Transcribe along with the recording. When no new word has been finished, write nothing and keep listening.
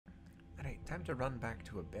time to run back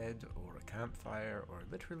to a bed or a campfire or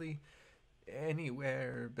literally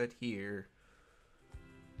anywhere but here.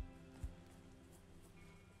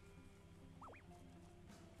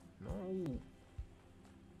 No.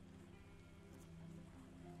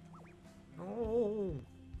 No.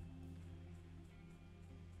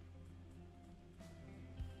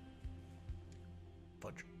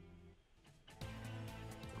 Fudge.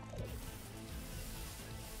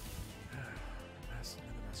 Another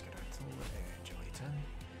muscadactyl gelatin.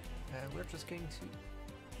 We're just going to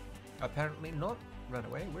apparently not run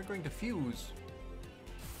away. We're going to fuse.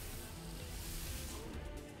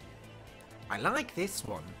 I like this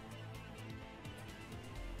one.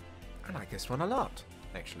 I like this one a lot,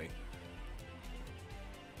 actually.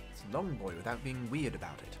 It's a long boy without being weird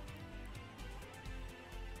about it.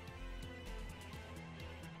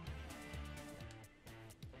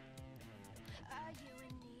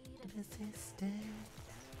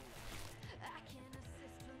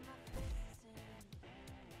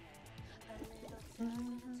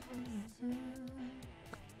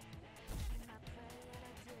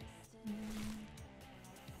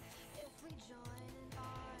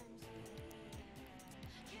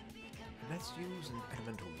 Let's use an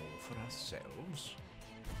elemental wall for ourselves.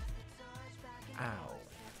 Ow.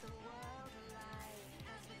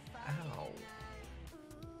 Ow.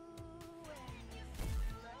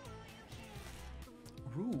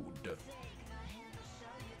 Rude.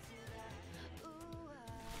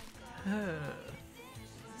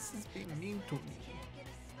 This is being mean to me.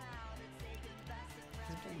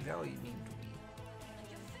 This is being very mean to me.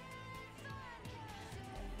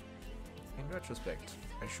 In retrospect,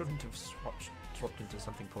 I shouldn't have swapped into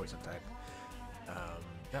something poison type.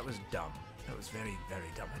 That was dumb. That was very, very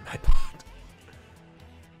dumb on my part.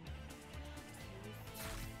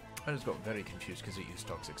 I just got very confused because it used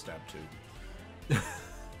Toxic Stab too.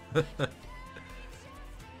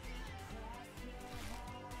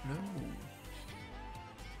 No.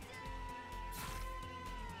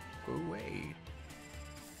 Go away.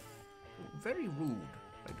 Very rude.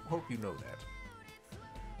 I hope you know that.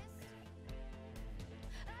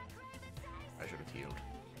 I should have healed.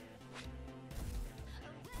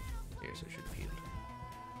 Yes, I should have healed.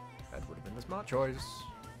 That would have been the smart choice.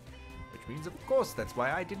 Which means, of course, that's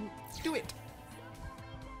why I didn't do it.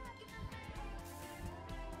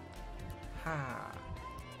 Ha.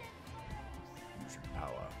 Fusion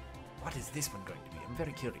power. What is this one going to be? I'm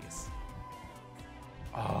very curious.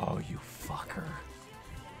 Oh, you fucker.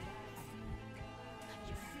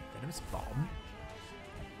 Venomous bomb?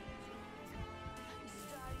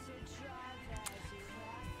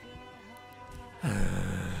 Yeah,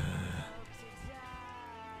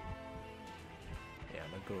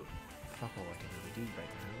 I'm gonna go fuck all I can really do right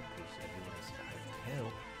now because everyone is diving to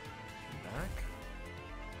hell. I'm back.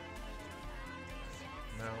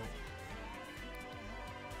 Now,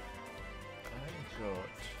 I've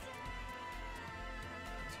got...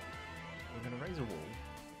 We're gonna raise a wall.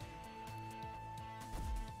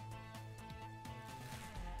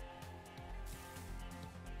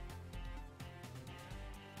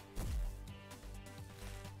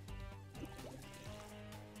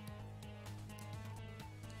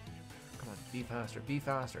 Come on, be faster, be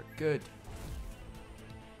faster. Good.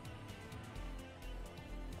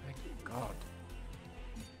 Thank God.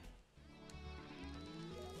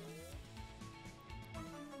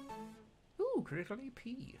 Ooh, critical AP.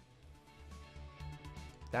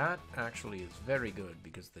 That actually is very good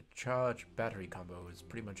because the charge battery combo is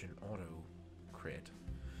pretty much an auto crit.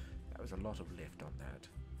 That was a lot of lift on that.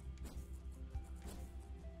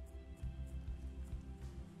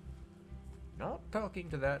 Not talking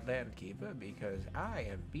to that landkeeper because I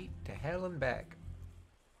am beat to hell and back.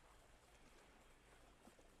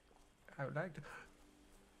 I would like to...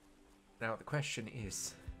 Now the question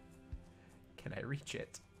is, can I reach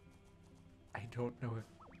it? I don't know if...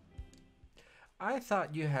 I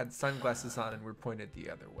thought you had sunglasses on and were pointed the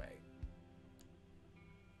other way.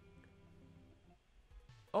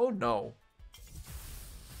 Oh no.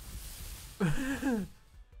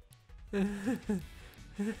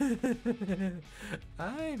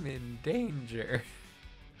 I'm in danger.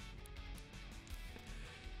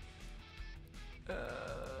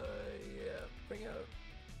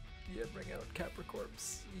 Bring out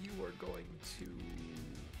Capricorps. You are going to...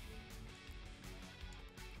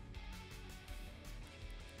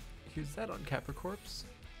 use that on Capricorps.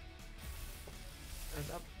 And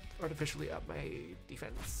artificially up my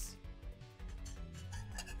defense.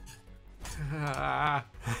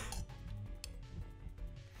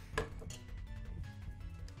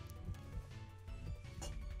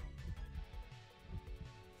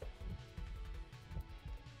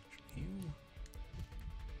 You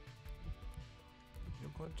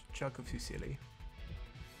Want to chuck a fusilli?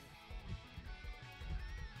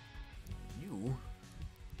 You going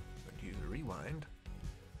to use a rewind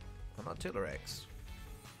on Artillerex.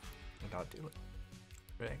 And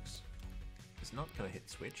Artillerex is not going to hit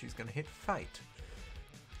switch, he's going to hit fight.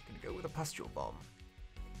 He's going to go with a pustule bomb.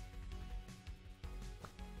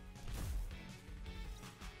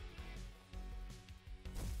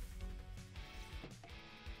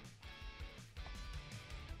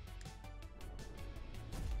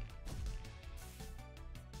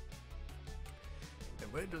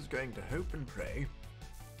 And we're just going to hope and pray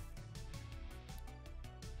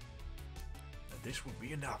that this will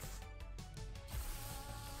be enough.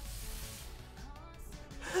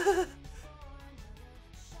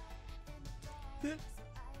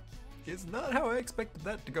 It's not how I expected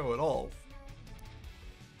that to go at all.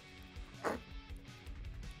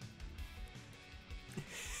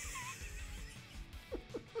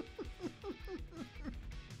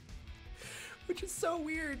 Which is so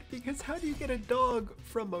weird, because how do you get a dog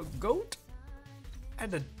from a goat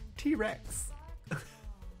and a T-Rex? It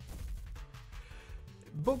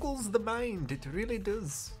boggles the mind, it really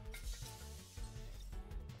does.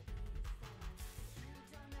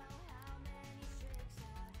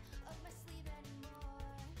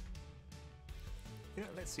 Yeah,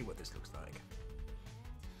 let's see what this looks like.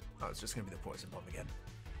 Oh, it's just gonna be the poison bomb again.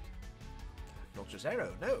 Noxious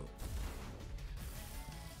arrow, no!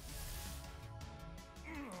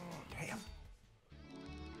 Damn.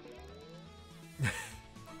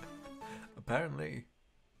 Apparently.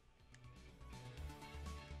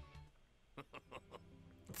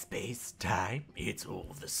 Space, time, it's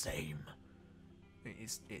all the same.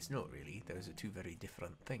 It's not really. Those are two very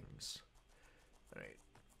different things. Alright.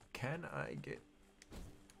 Can I get...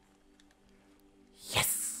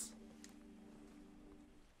 Yes!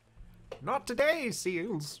 Not today,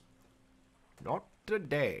 seals. Not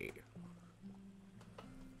today.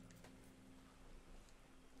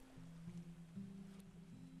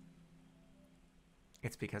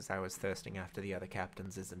 It's because I was thirsting after the other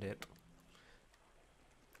captains, isn't it?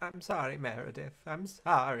 I'm sorry, Meredith. I'm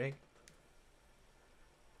sorry.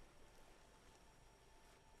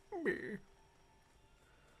 Right.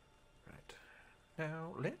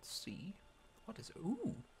 Now, let's see. What is it?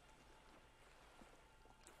 Ooh.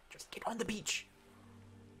 Just get on the beach.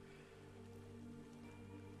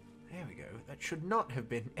 There we go. That should not have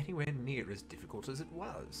been anywhere near as difficult as it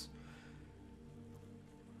was.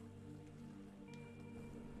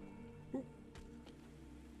 Ooh.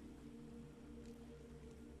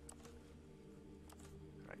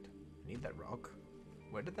 Right. I need that rock.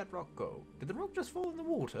 Where did that rock go? Did the rock just fall in the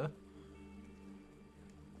water?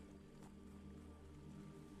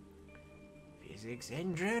 Physics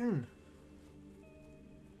engine!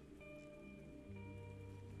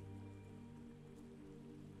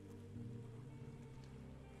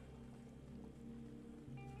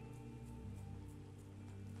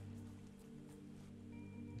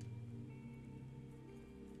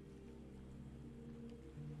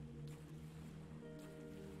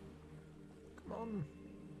 Come on.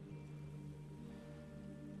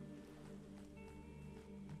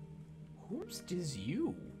 Who's this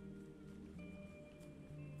you?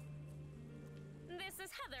 This is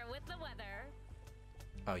Heather with the weather.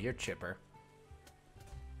 Oh, you're Chipper.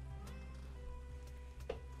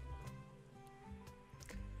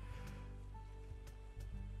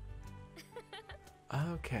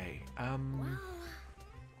 Okay, Wow.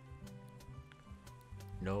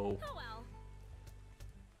 no. Oh well.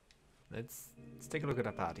 Let's take a look at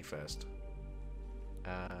our party first.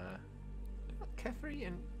 Kefri,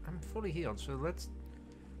 and I'm fully healed, so let's...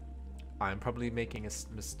 I'm probably making a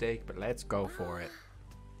mistake, but let's go for it.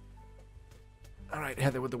 Alright,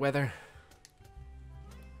 Heather with the weather.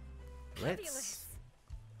 Let's Fabulous.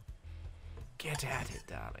 get at it,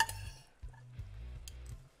 darling.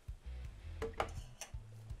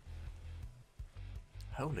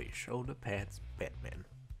 Holy shoulder pads, Batman.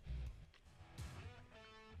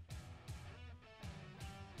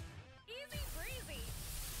 Easy breezy.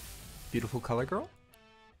 Beautiful color girl?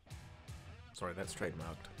 Sorry, that's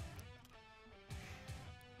trademarked.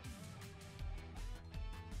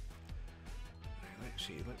 Let's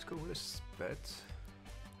see, let's go with a spit.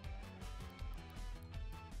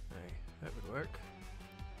 Hey, that would work.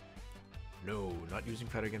 No, not using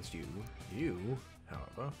fire against you. You,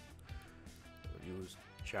 however, will use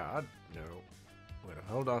charge. No, we're going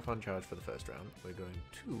to hold off on charge for the first round. We're going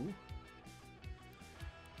to...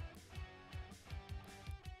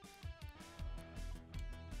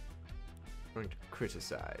 going to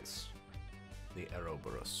criticize the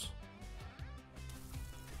Ouroboros.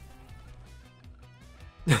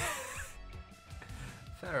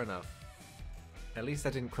 Fair enough. At least I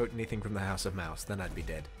didn't quote anything from the House of Mouse, then I'd be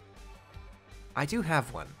dead. I do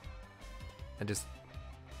have one. I just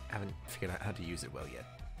haven't figured out how to use it well yet.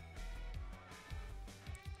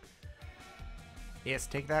 Yes,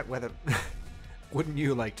 take that, weather... Wouldn't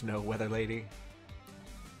you like to know, weather lady?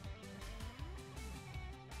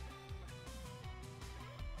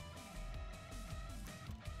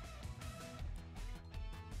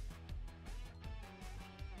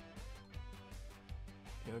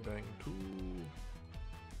 You're going to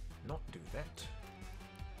not do that.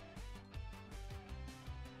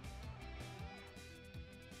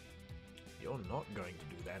 You're not going to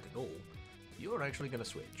do that at all. You're actually going to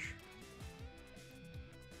switch.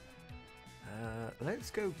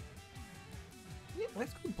 Let's go. Yeah,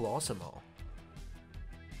 let's go Blossomer.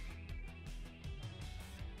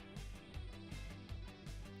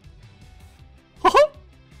 Oh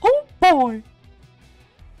boy!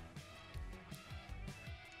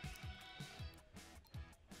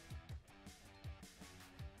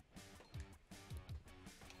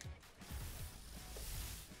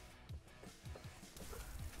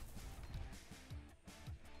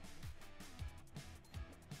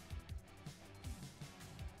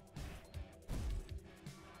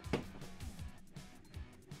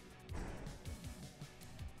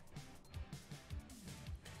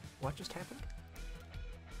 What just happened?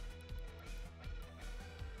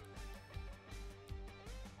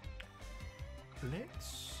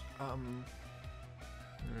 Let's,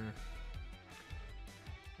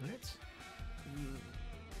 let's,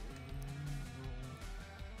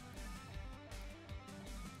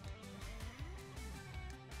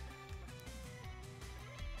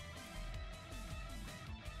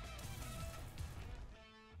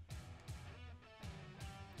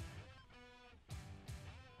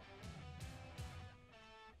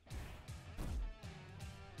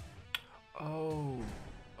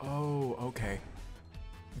 oh, okay.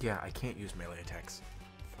 Yeah, I can't use melee attacks.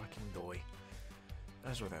 Fucking doy.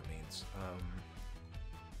 That's what that means.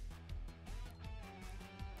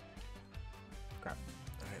 Crap.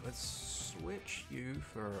 Alright, let's switch you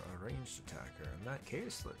for a ranged attacker. In that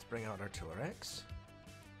case, let's bring out Artillerex.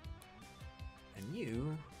 And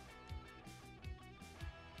you...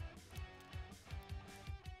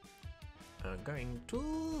 are going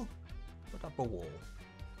to put up a wall.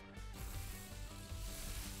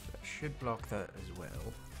 That should block that as well.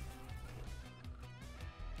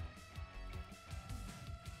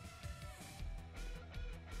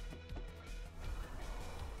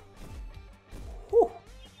 Whew.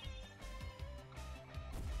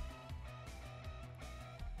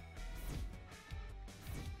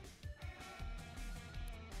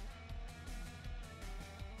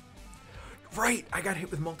 Right! I got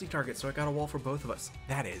hit with multi-target, so I got a wall for both of us.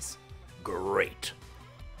 That is great.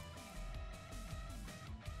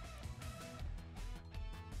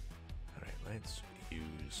 Alright, let's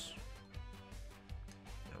use...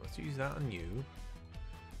 Now let's use that on you.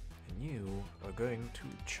 And you are going to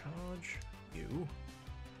charge you.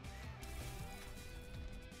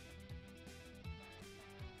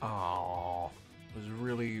 Aww. Was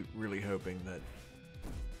really, really hoping that...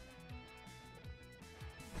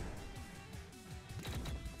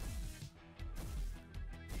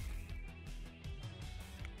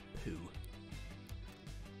 Poo.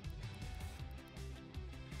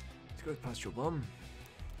 Let's go with Pustule Bomb.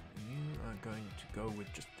 You are going to go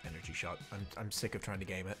with just Energy Shot. I'm sick of trying to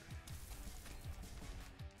game it.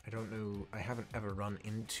 I don't know, I haven't ever run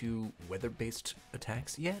into weather-based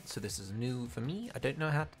attacks yet, so this is new for me. I don't know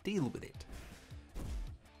how to deal with it.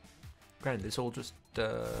 Granted, this all just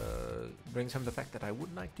brings home the fact that I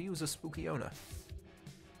would like to use a Spooky Owner.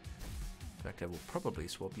 In fact, I will probably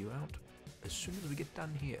swap you out as soon as we get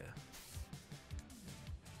done here.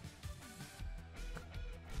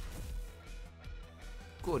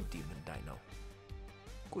 Good, Demon Dino.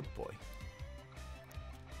 Good boy.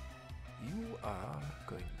 You are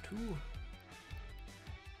going to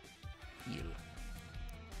heal.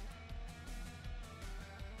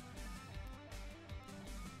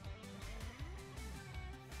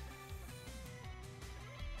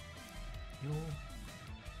 You're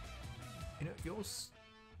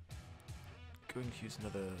going to use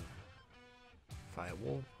another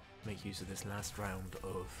firewall. Make use of this last round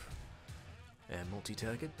of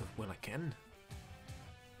multi-target of Will I Can.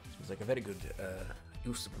 Seems like a very good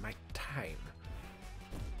use of my time.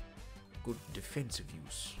 Good defensive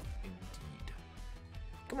use, indeed.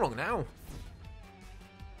 Come along now.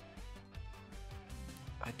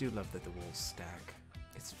 I do love that the walls stack.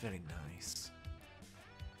 It's very nice.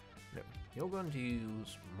 No, you're going to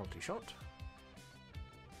use multi-shot.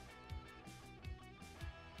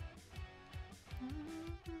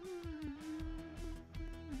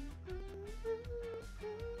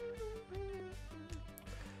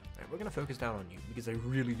 we're gonna focus down on you because I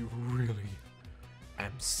really, really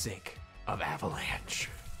am sick of Avalanche.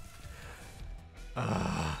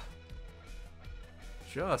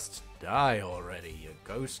 Just die already, you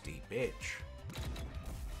ghosty bitch.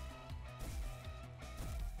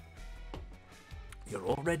 You're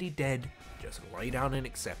already dead. Just lay down and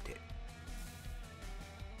accept it.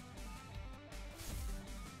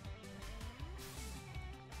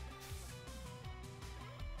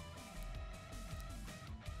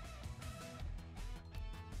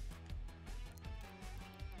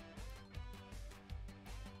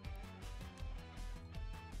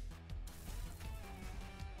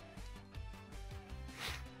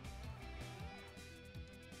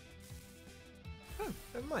 Oh,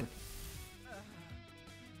 never mind.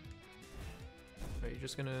 Are you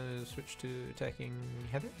just gonna switch to attacking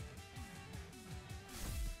Heather?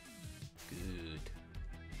 Good.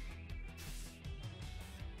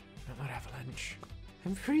 I'm not Avalanche.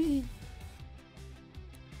 I'm free!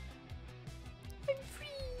 I'm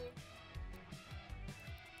free!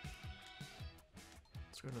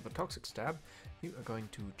 Let's go another toxic stab. You are going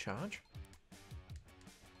to charge.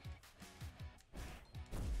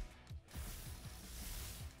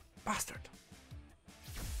 Bastard!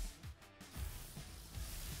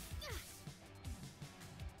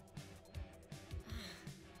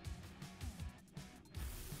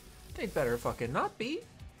 They'd better fucking not be.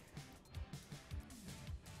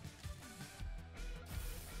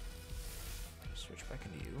 Switch back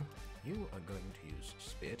into you. You are going to use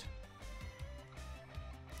Spit.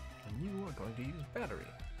 And you are going to use Battery.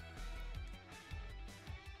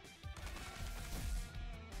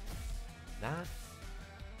 That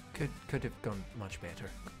could have gone much better.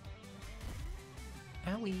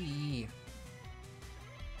 Owie!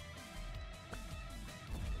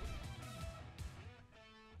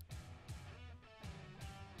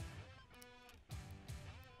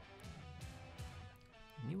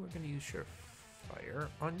 You are going to use Surefire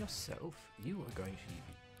on yourself. You are going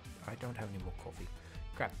to... I don't have any more coffee.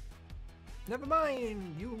 Crap. Never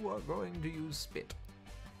mind! You are going to use Spit.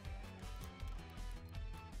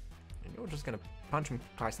 And you're just going to punch him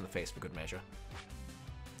twice in the face for good measure.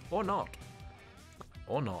 Or not.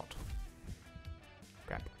 Or not.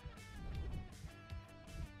 Crap.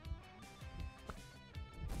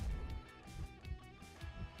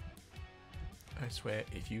 I swear,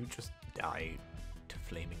 if you just die to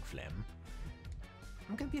Flaming Phlegm,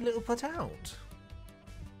 I'm gonna be a little put out.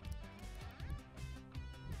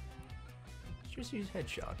 Let's just use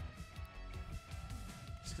Headshot.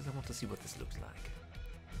 Just because I want to see what this looks like.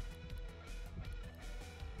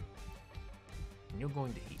 And you're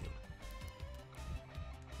going to heal.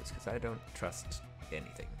 That's because I don't trust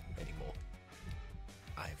anything anymore.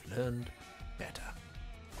 I've learned better.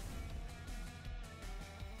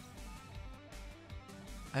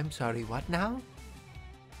 I'm sorry, what now?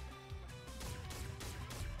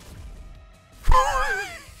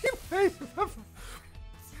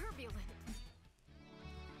 Turbulent.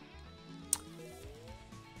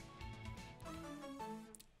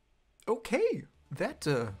 Okay, that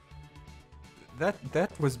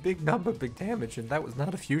was big number, big damage, and that was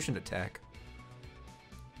not a fusion attack.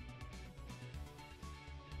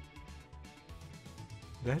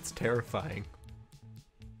 That's terrifying.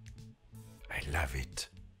 I love it.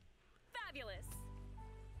 Fabulous.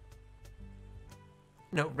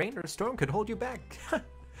 No rain or storm could hold you back.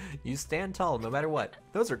 You stand tall no matter what.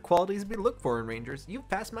 Those are qualities we look for in Rangers. You've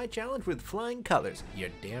passed my challenge with flying colors. You're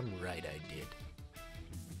damn right I did.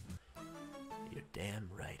 You're damn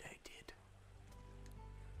right I did.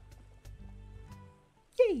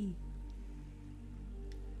 Yay!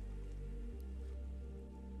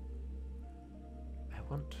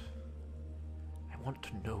 I want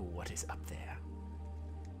to know what is up there.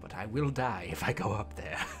 But I will die if I go up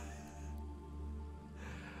there.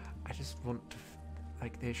 I just want to...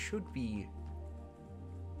 Like, there should be...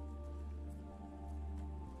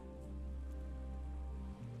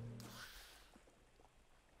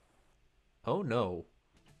 Oh no.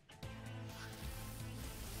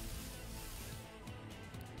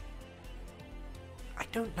 I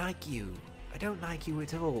don't like you. I don't like you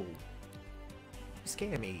at all. You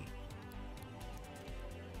scare me.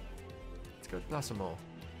 Let's go with Blossom.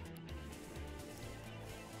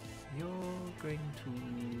 You're going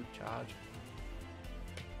to charge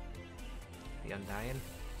the Undying.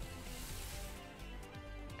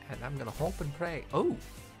 And I'm gonna hope and pray. Oh,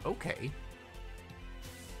 okay.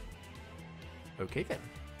 Okay then.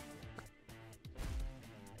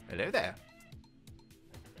 Hello there.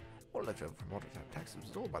 All leftover from water type attacks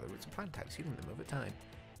absorbed by the roots of plant types, healing them over time.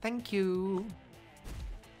 Thank you.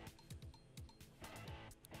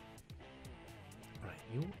 Right,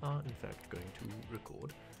 you are in fact going to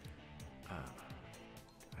record.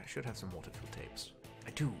 I should have some water-filled tapes. I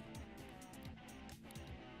do.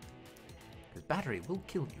 Because battery will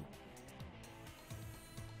kill you.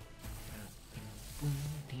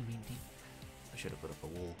 I should have put up a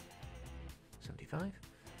wall. 75.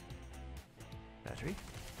 Battery.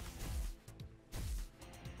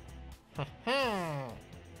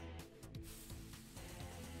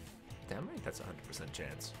 Damn right, that's a 100%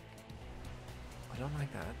 chance. I don't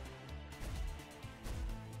like that.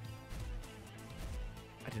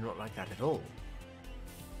 I do not like that at all.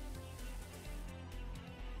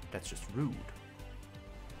 That's just rude.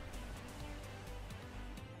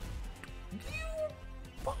 You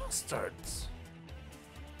bastards!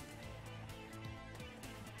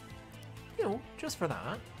 You know, just for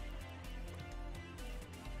that.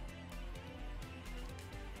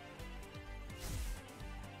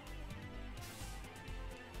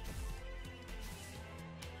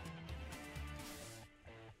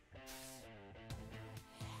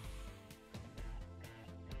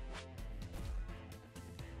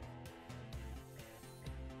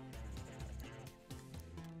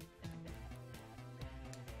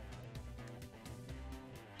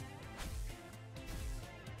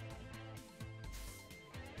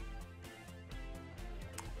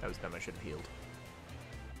 That was dumb, I should have healed.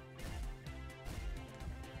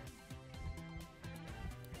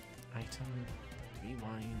 Item,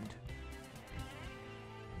 rewind.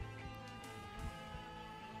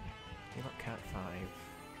 Heal up cat 5.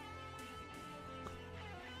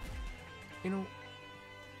 You know,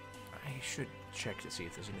 I should check to see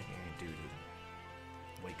if there's anything I can do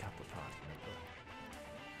to wake up a party member.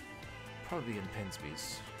 Probably in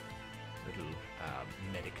Pensby's little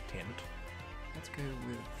medic tent. Let's go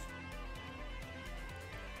with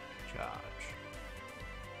charge.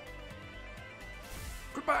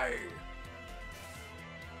 Goodbye!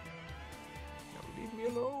 Now leave me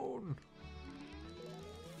alone.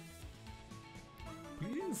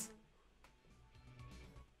 Please?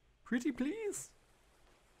 Pretty please?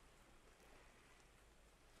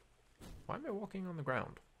 Why am I walking on the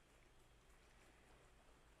ground?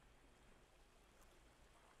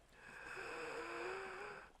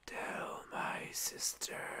 Tell my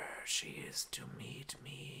sister she is to meet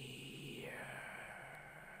me here.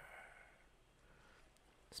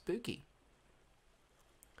 Spooky.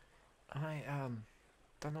 I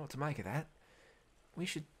don't know what to make of that. We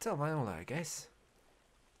should tell Viola, I guess.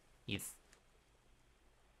 Yes.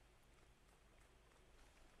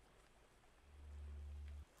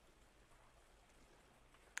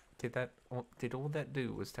 Did all that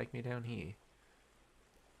do was take me down here?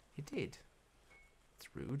 It did. It's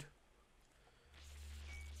rude.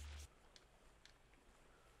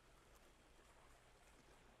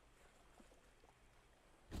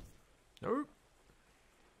 Nope.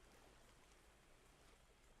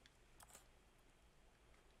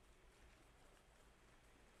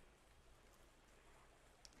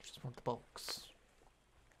 Just want the box.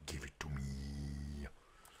 Give it to me.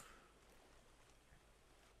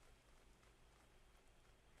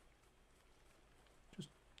 Just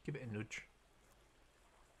give it a nudge.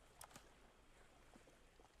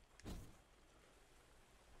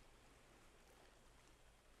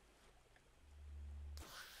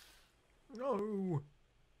 No.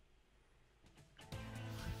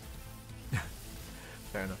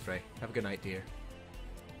 Fair enough, Ray. Have a good night, dear.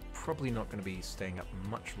 Probably not going to be staying up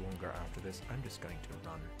much longer after this. I'm just going to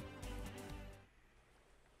run.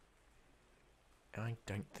 I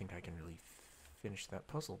don't think I can really finish that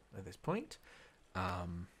puzzle at this point.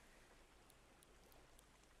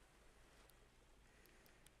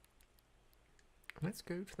 Let's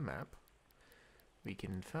go to the map. We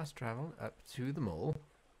can fast travel up to the mall.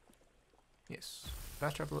 Yes,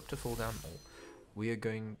 fast travel up to Fall Down Mall. We are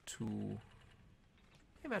going to...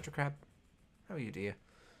 Hey, Magic Crab. How are you, dear?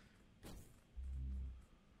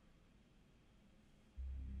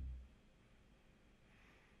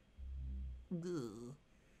 Ugh.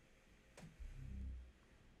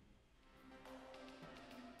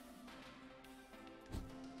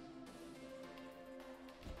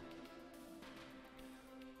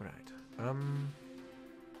 Right.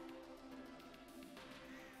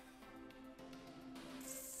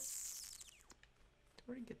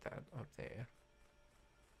 Did I get that up there?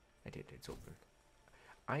 I did. It's open.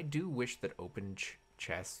 I do wish that open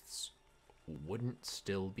chests wouldn't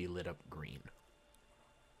still be lit up green.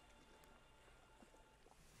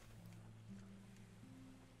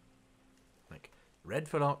 Like, red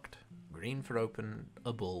for locked, green for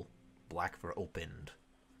openable, black for opened.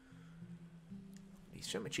 Be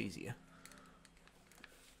so much easier.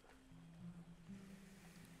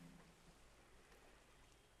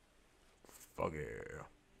 foggy.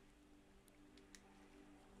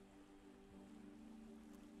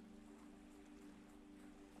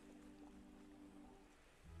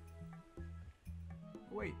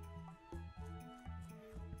 Wait.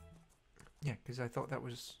 Yeah, because I thought that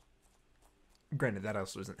was... Granted, that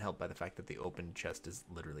also isn't helped by the fact that the open chest is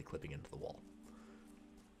literally clipping into the wall.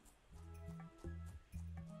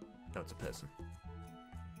 No, it's a person.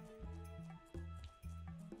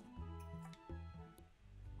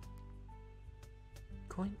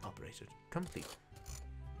 Coin operated. Complete.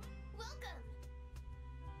 Welcome.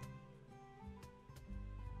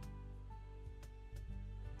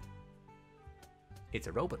 It's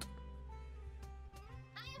a robot.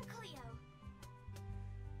 I am Cleo.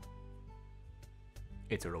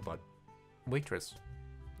 It's a robot. Waitress.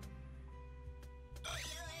 My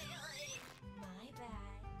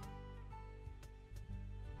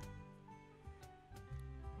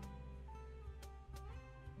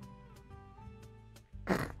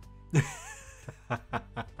bad.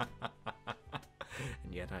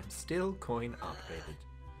 And yet I'm still coin operated.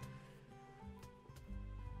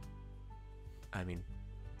 I mean,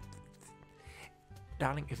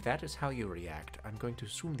 darling, if that is how you react, I'm going to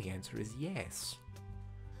assume the answer is yes.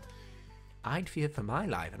 I'd fear for my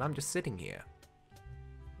life, and I'm just sitting here.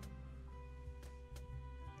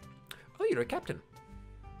 Oh, you're a captain.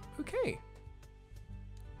 Okay.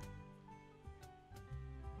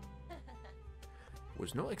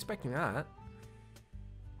 Was not expecting that.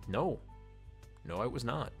 No. No, I was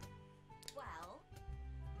not. Well,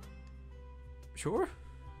 Sure.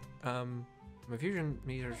 My fusion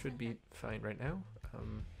meter should be fine right now.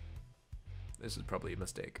 This is probably a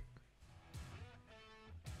mistake.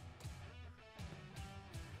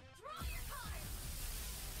 draw your card.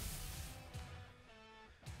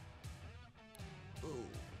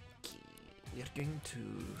 Okay, we are going to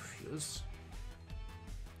fuse.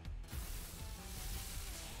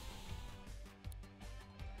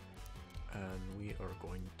 And we are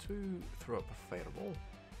going to throw up a fireball.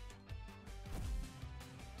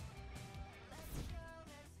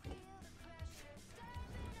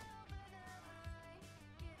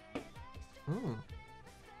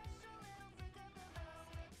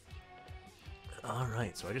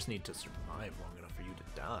 Alright, so I just need to survive long enough for you to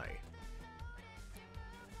die.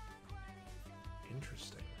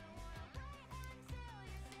 Interesting.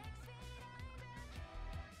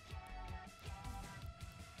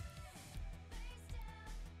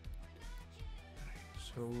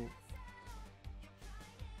 So...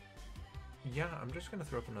 yeah, I'm just gonna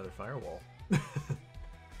throw up another firewall.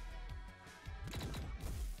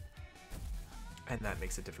 And that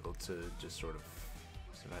makes it difficult to just sort of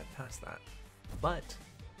survive past that. But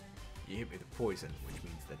you hit me with poison, which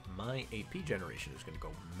means that my AP generation is going to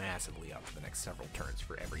go massively up for the next several turns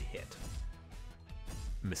for every hit.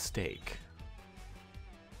 Mistake.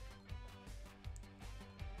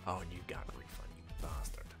 Oh, and you got a refund, you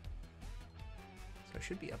bastard. So I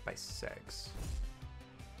should be up by 6.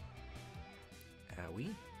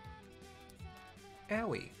 Owie.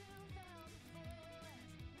 Owie.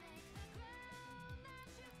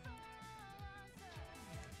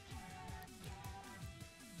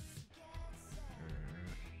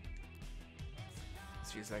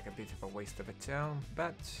 Feels like a bit of a waste of a turn,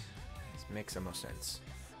 but it makes some more sense.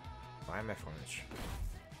 Why am I foolish?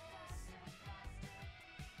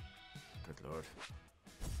 Good lord.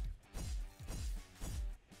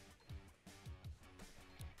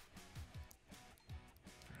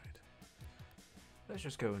 Right. Let's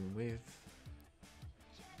just go in with...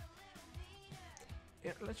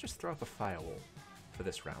 yeah, let's just throw out the firewall for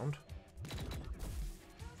this round.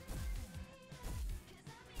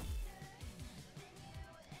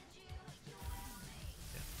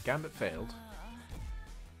 Gambit failed.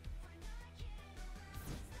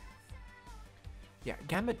 Yeah,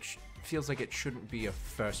 Gambit feels like it shouldn't be a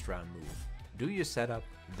first round move. Do your setup,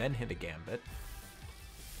 then hit a Gambit.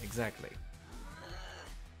 Exactly.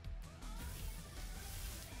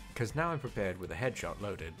 Because now I'm prepared with a headshot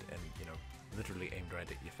loaded and, you know, literally aimed right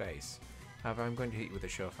at your face. However, I'm going to hit you with a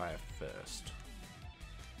Surefire first.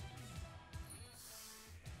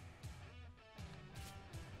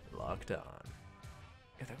 Locked on.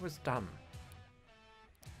 Yeah, that was dumb.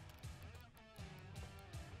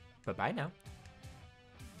 Bye-bye now.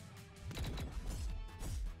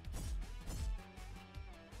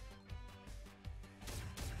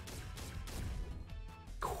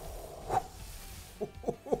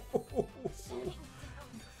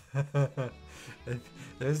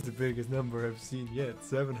 That's the biggest number I've seen yet.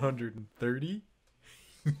 730?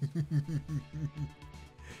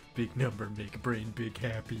 Big number make brain big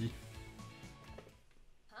happy.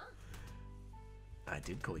 I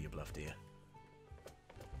did call you bluff, dear.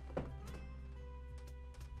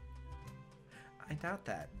 I doubt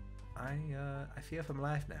that. I fear for my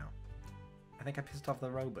life now. I think I pissed off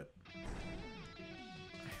the robot. I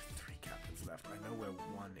have 3 captains left. I know where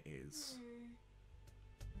one is.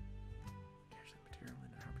 Cache that material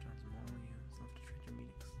in the Harbourtown's mall. Use left to treat your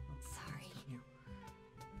meetings. Oh, Sorry. you.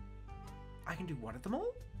 I can do what at the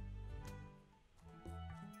mall?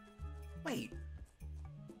 Wait.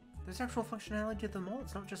 There's actual functionality at the mall.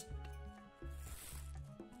 It's not just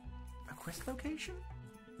a quest location?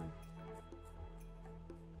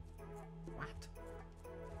 What?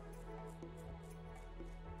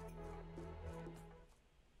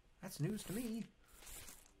 That's news to me.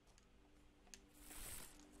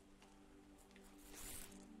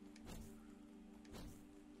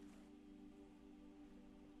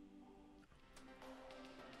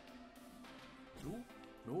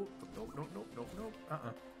 No.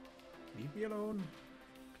 Leave me alone,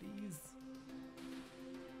 please.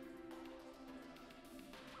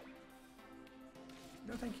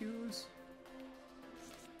 No thank yous.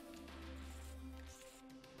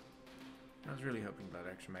 I was really hoping that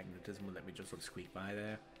extra magnetism would let me just sort of squeak by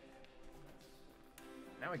there.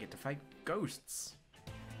 Now I get to fight ghosts.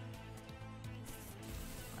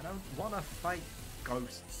 I don't want to fight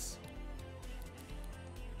ghosts.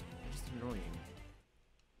 They're just annoying.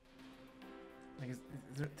 Like,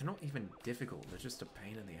 they're not even difficult, they're just a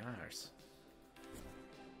pain in the arse.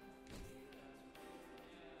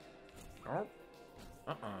 Oh.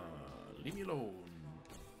 Leave me alone.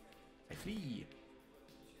 I flee.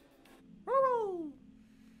 Wirral!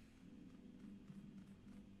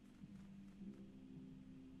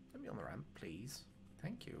 Let me on the ramp, please.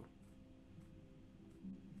 Thank you.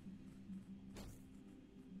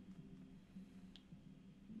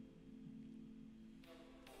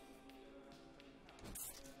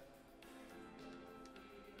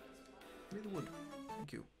 Give me the wood.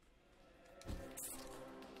 Thank you.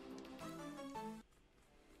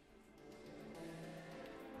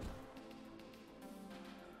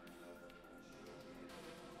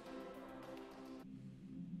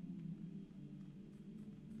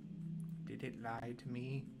 Did it lie to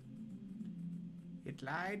me? It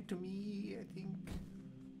lied to me, I think.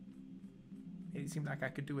 It seemed like I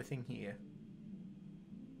could do a thing here.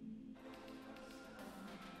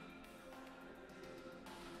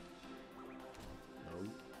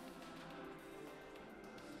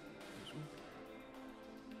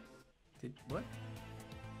 Did what?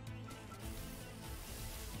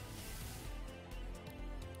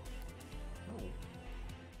 Oh.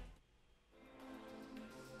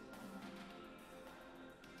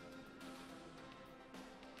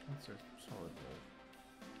 That's a solid roll.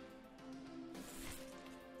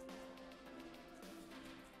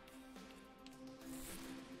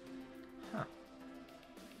 Huh.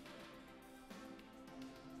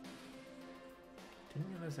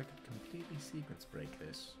 Didn't realize I could completely sequence break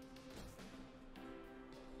this.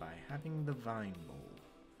 By having the vine bowl.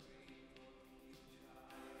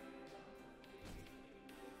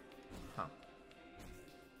 Huh.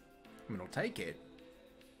 I mean, I'll take it.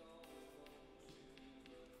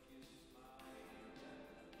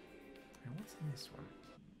 And what's in this one?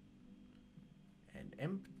 An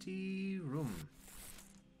empty room.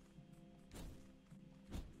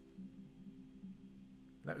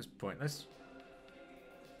 That was pointless.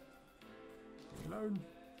 Leave me alone.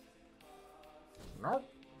 Nope.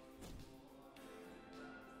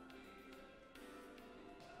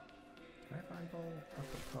 Can I find ball up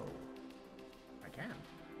the pole? I can.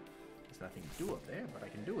 There's nothing to do up there, but I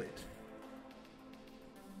can do it.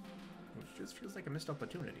 Which just feels like a missed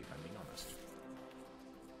opportunity, if I'm being honest.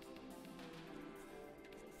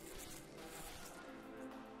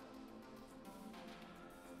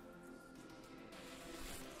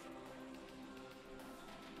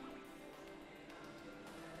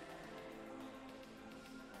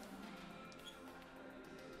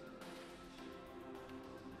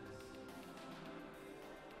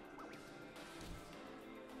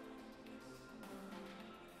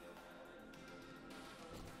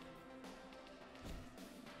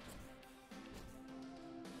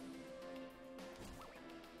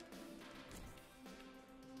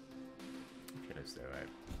 So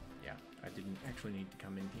I didn't actually need to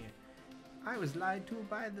come in here. I was lied to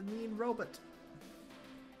by the mean robot.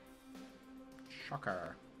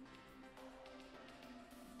 Shocker.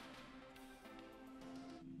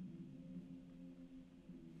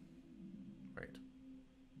 Wait.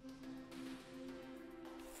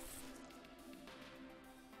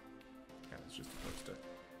 Yeah, it's just a poster.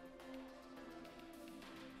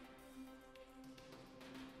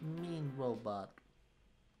 Mean robot.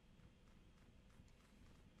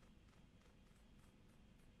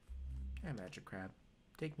 Hey, Magic Crab.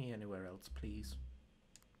 Take me anywhere else, please.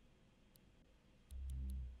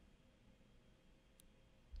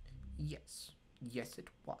 Yes. Yes, it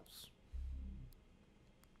was.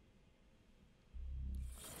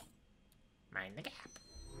 Mind the gap.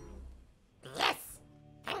 Yes!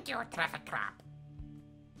 Thank you, traffic cop.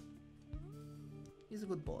 He's a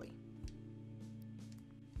good boy.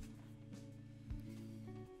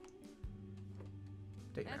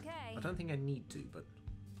 Take that. Okay. I don't think I need to, but...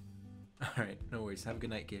 Alright, no worries. Have a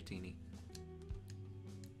good night, Giartini.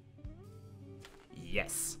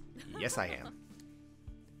 Yes. Yes, I am.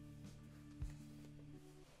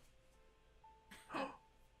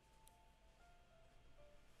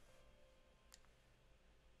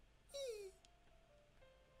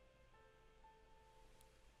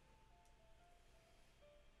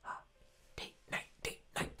 Date night, date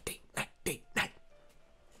night, date night, date night.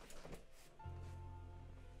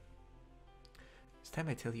 It's time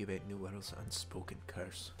I tell you about New Wirral's unspoken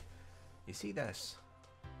curse. You see this?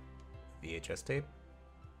 VHS tape?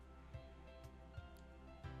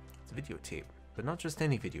 It's a videotape, but not just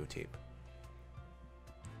any videotape.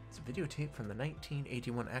 It's a videotape from the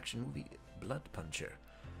 1981 action movie Blood Puncher.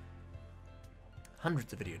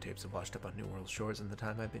 Hundreds of videotapes have washed up on New Wirral shores in the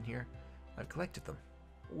time I've been here. I've collected them.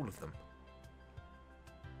 All of them.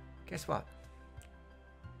 Guess what?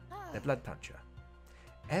 They're Blood Puncher.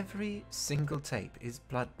 Every single tape is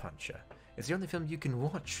Blood Puncher. It's the only film you can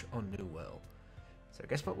watch on New Wirral. So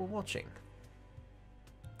guess what we're watching?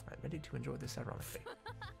 I'm ready to enjoy this ironically.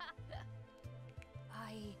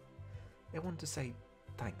 I wanted to say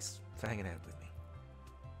thanks for hanging out with me.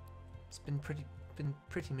 It's been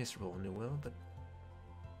pretty miserable in New Wirral, but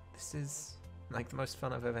this is like the most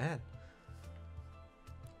fun I've ever had.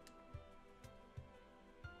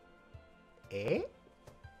 Eh?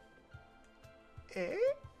 Eh?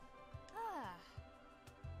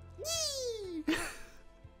 Yee!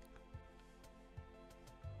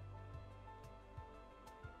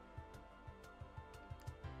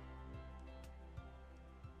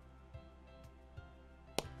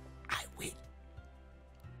 I win.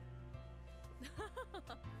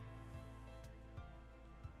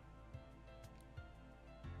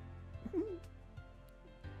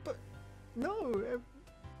 But no.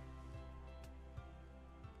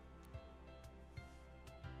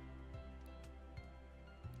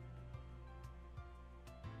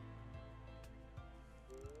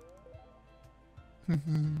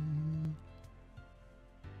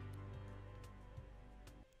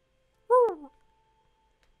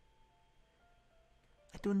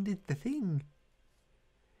 I done did the thing.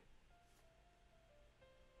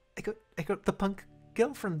 I got the punk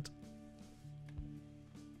girlfriend.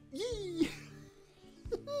 Yee!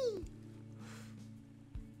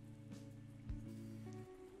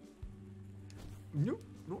 Nope,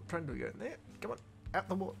 not trying to get in there. Come on, out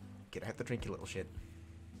the water. Get out the drink, you little shit.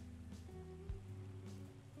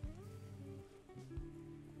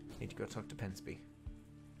 Need to go talk to Pensby.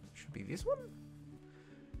 Should be this one?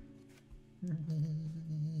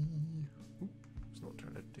 Oop, it's not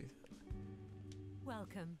trying to do that.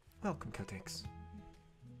 Welcome. Welcome, Codex.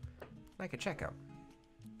 Like a checkup.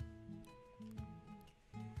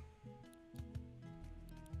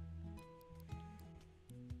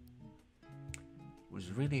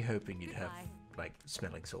 Was really hoping you'd have, like,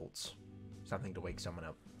 smelling salts. Something to wake someone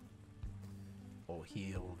up. Or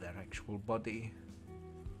heal their actual body.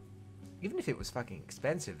 Even if it was fucking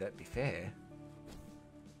expensive, that'd be fair.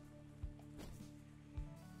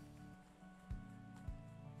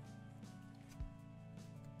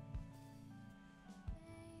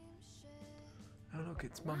 Oh look,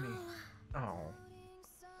 it's Mummy. Oh.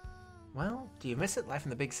 Well, do you miss it? Life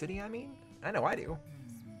in the big city, I mean? I know I do.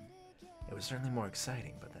 It was certainly more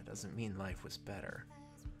exciting, but that doesn't mean life was better.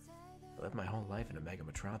 I lived my whole life in a mega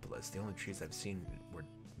metropolis. The only trees I've seen were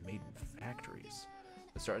made in factories.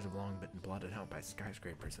 The stars have long been blotted out by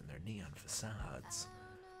skyscrapers and their neon facades.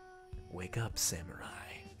 Wake up, samurai.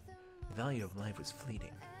 The value of life was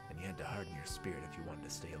fleeting, and you had to harden your spirit if you wanted to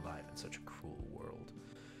stay alive in such a cruel world.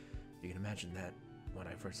 You can imagine that when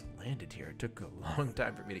I first landed here, it took a long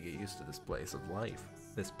time for me to get used to this place of life,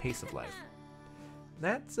 this pace of life.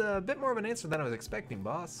 That's a bit more of an answer than I was expecting,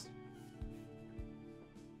 boss.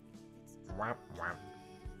 Whap, whap.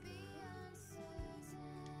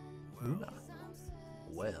 Ooh.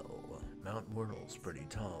 Well, Mount Wirral's pretty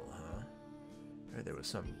tall, huh? Heard there was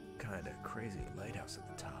some kind of crazy lighthouse at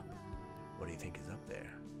the top. What do you think is up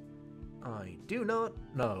there? I do not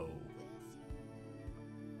know.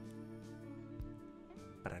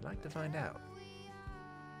 But I'd like to find out.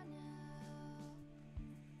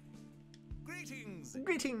 Greetings!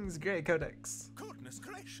 Greetings, Grey Codex. Goodness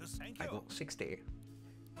gracious, thank I you. got 60.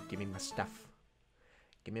 Give me my stuff.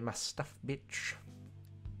 Give me my stuff, bitch.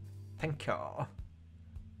 Thank you.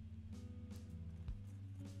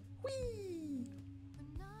 Whee!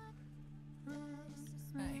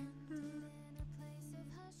 Hey.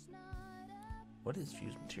 What is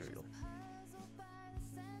fused material?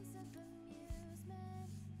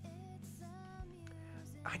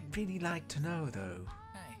 I'd really like to know, though.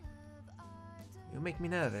 Hey. You make me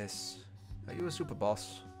nervous. Are you a super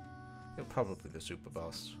boss? You're probably the super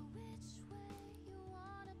boss.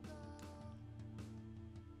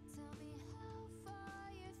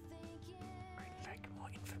 I'd like more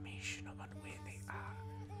information on where they are.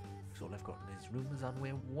 Because all I've gotten is rumors on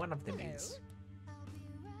where one of them is.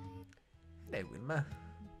 Hello, Wilma.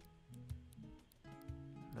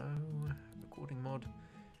 No. Recording mod.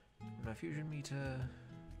 My fusion meter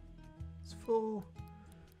is full.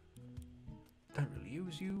 Don't really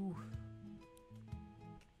use you.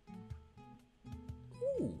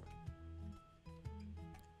 Ooh.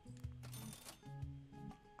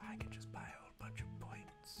 I can just buy a whole bunch of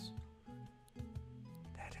points.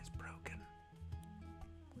 That is broken.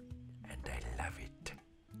 And I love it.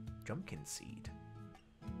 Jumpkin seed.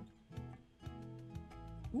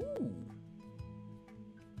 Ooh.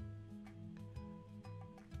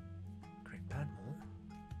 Great Padmore.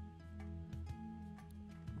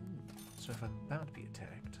 So if I'm about to be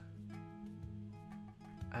attacked.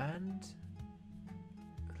 And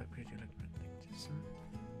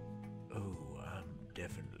oh, I'm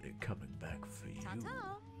definitely coming back for you.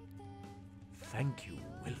 Ta-ta. Thank you,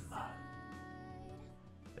 Wilma.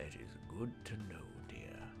 That is good to know,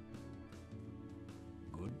 dear.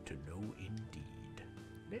 Good to know indeed.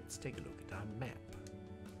 Let's take a look at our map.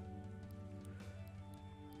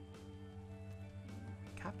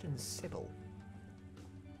 Captain Sybil.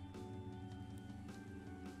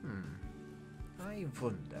 I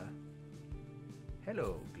wonder.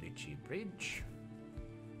 Hello, glitchy bridge.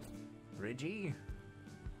 Bridgie.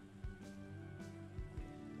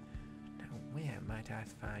 Now, where might I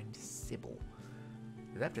find Sybil?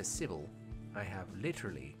 Because after Sybil, I have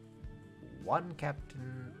literally one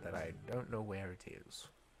captain that I don't know where it is.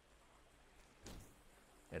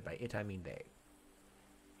 And by it, I mean they.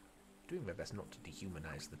 Doing my best not to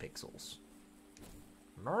dehumanize the pixels.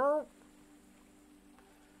 No!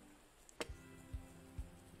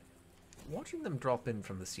 Watching them drop in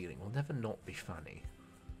from the ceiling will never not be funny.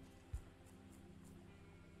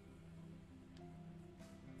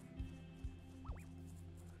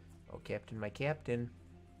 Oh, Captain, my Captain.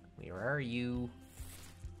 Where are you?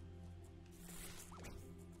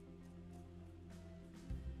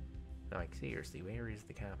 No, like, seriously, where is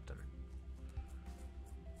the Captain?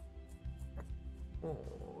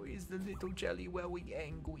 Oh, is the little jelly welly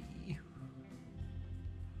angry?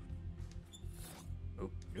 Oh,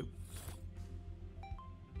 nope.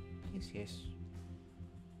 Yes, yes.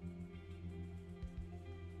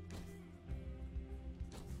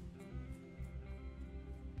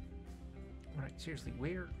 Alright, seriously,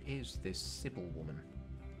 where is this Sybil woman?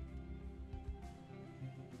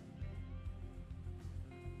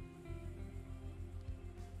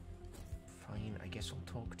 Fine, I guess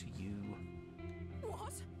I'll talk to you.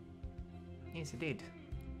 What? Yes, I did.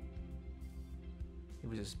 It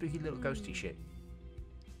was a spooky little ghosty shit.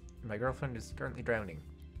 My girlfriend is currently drowning.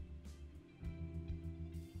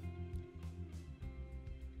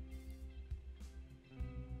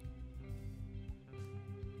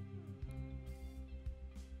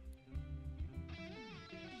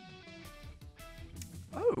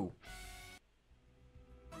 Oh!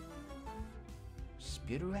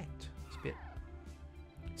 Spirouette.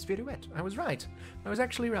 Spirouette. I was right. I was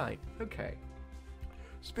actually right. Okay.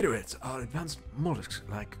 Spirouettes are advanced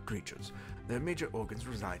mollusk-like creatures. Their major organs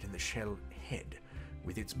reside in the shell head,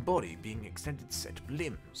 with its body being extended set of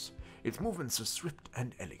limbs. Its movements are swift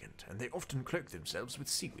and elegant, and they often cloak themselves with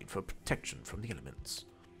seaweed for protection from the elements.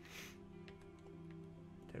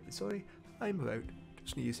 Terribly sorry, I'm about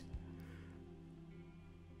to sneeze.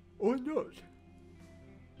 Or not.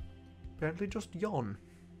 Apparently just yawn.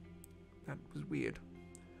 That was weird.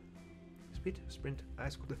 Speed, sprint,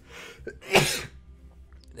 ice scooter.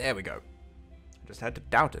 There we go. I just had to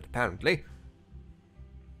doubt it, apparently.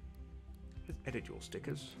 Let's edit your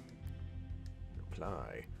stickers.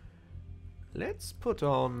 Apply. Let's put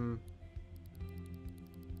on...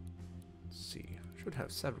 Let's see. Should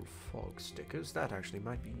have several fog stickers. That actually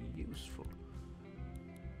might be useful.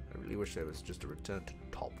 I really wish there was just a return to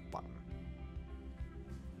top button.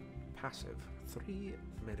 Passive. 3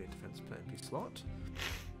 melee defense plan P slot.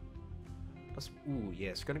 Plus, ooh,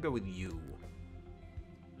 yes, gonna go with you.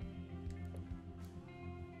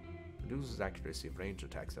 Reduces accuracy of range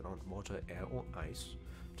attacks that aren't water, air, or ice.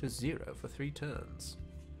 to 0 for 3 turns.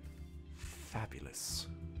 Fabulous.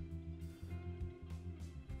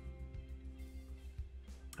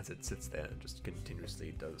 As it sits there and just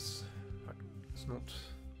continuously does... It's not...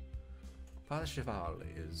 Father Cheval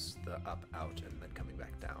is the up, out, and then coming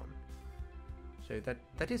back down. So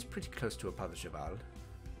that is pretty close to a Pas de Cheval,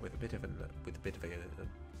 with a bit of a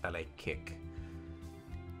ballet kick.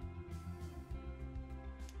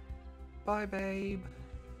 Bye, babe.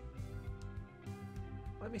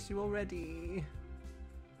 I miss you already.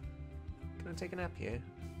 Can I take a nap here?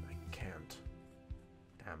 I can't.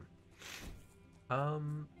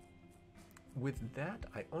 Damn. With that,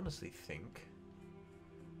 I honestly think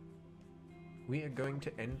we are going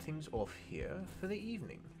to end things off here for the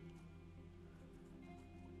evening.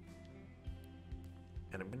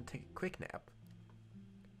 And I'm going to take a quick nap.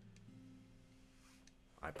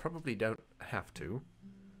 I probably don't have to.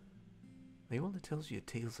 Leola tells you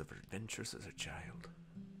tales of her adventures as a child.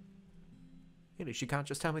 Really, she can't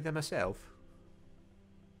just tell me them herself.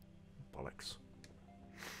 Bollocks.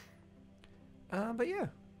 But yeah.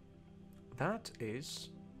 That is,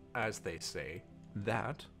 as they say,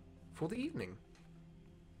 that for the evening.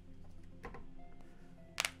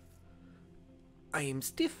 I am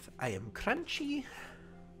stiff, I am crunchy,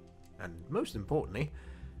 and most importantly,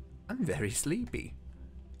 I'm very sleepy.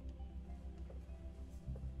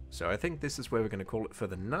 So I think this is where we're going to call it for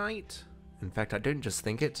the night. In fact, I don't just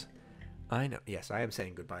think it. I know, yes, I am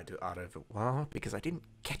saying goodbye to Au revoir because I didn't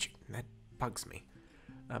catch it, and that bugs me.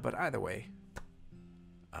 But either way,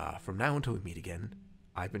 from now until we meet again,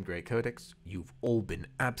 I've been Grey Codex. You've all been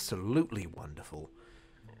absolutely wonderful.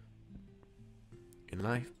 In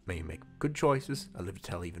life, may you make good choices and live to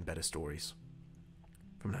tell even better stories.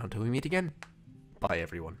 From now until we meet again, bye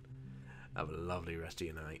everyone. Have a lovely rest of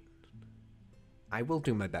your night. I will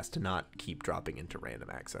do my best to not keep dropping into random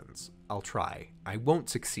accents. I'll try. I won't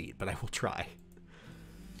succeed, but I will try.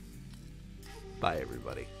 Bye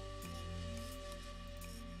everybody.